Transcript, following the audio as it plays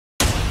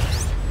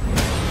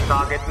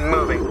Target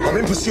moving. I'm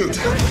in pursuit.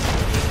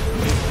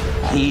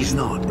 He's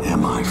not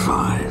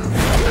MI5.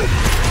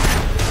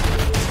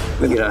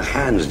 We get our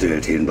hands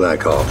dirty in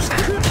Black Ops.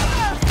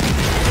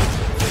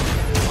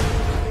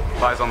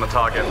 Eyes on the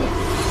target.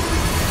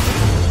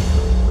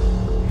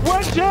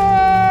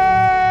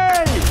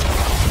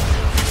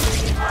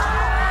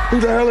 Who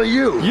the hell are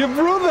you? Your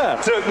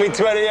brother! Took me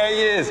 28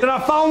 years, and I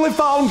finally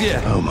found you.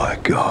 Oh my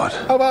God.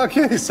 How about a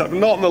kiss? I'm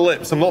not on the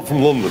lips, I'm not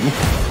from London.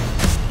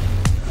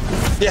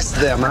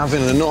 Yesterday, I'm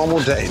having a normal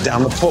day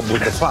down the pub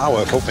with the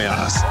firework up my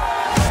ass.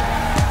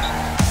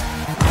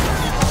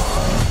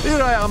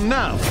 Here I am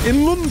now,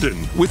 in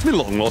London, with my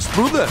long-lost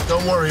brother.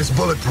 Don't worry, it's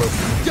bulletproof.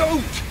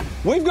 Don't!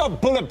 We've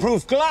got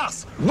bulletproof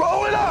glass.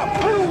 Blow it up!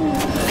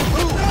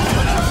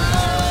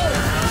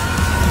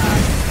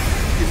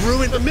 You've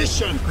ruined the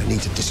mission. I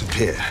need to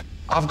disappear.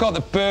 I've got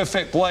the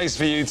perfect place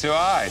for you to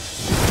hide.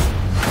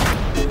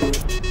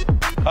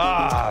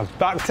 Ah,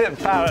 back to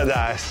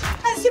paradise.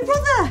 That's your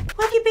brother.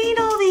 Where have you been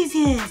all these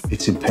years?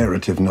 It's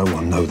imperative no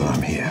one know that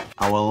I'm here.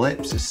 Our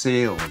lips are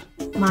sealed.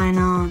 Mine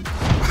aren't.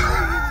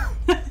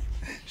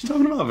 She's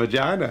talking about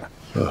vagina.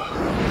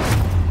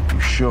 You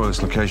sure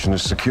this location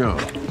is secure?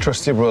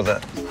 Trust your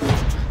brother.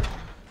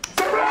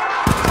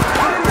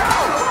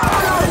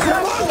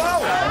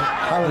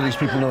 How do these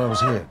people know I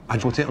was here? I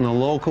put it on a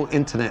local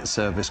internet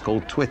service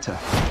called Twitter.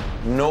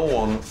 No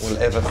one will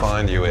ever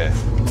find you here.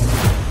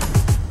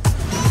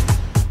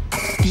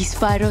 This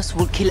virus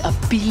will kill 1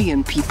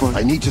 billion people.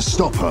 I need to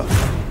stop her.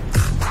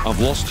 I've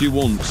lost you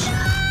once.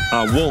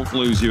 I won't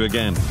lose you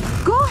again.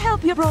 Go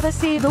help your brother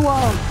save the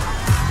world.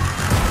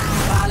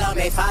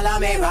 Follow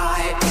me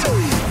right.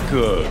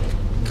 Good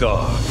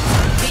God.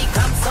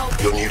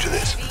 You're new to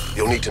this.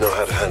 You'll need to know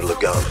how to handle a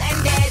gun.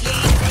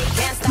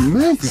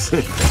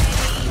 Amazing.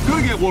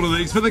 Gotta get one of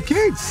these for the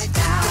kids.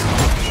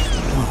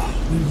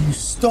 Will you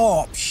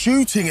stop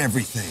shooting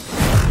everything?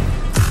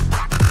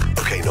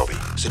 Okay, Nobby.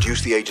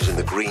 Seduce the ages in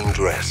the green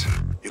dress.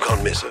 You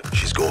can't miss her.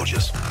 She's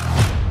gorgeous.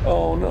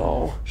 Oh,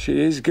 no.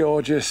 She is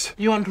gorgeous.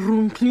 You want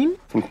room clean?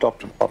 From top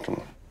to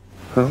bottom.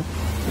 Huh?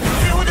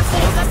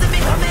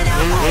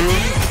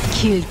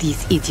 Kill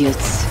these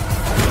idiots.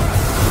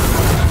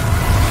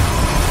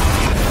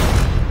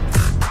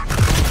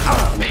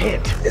 I'm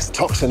hit. It's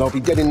toxin. I'll be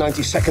dead in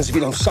 90 seconds if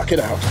you don't suck it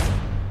out.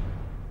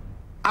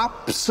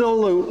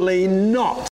 Absolutely not.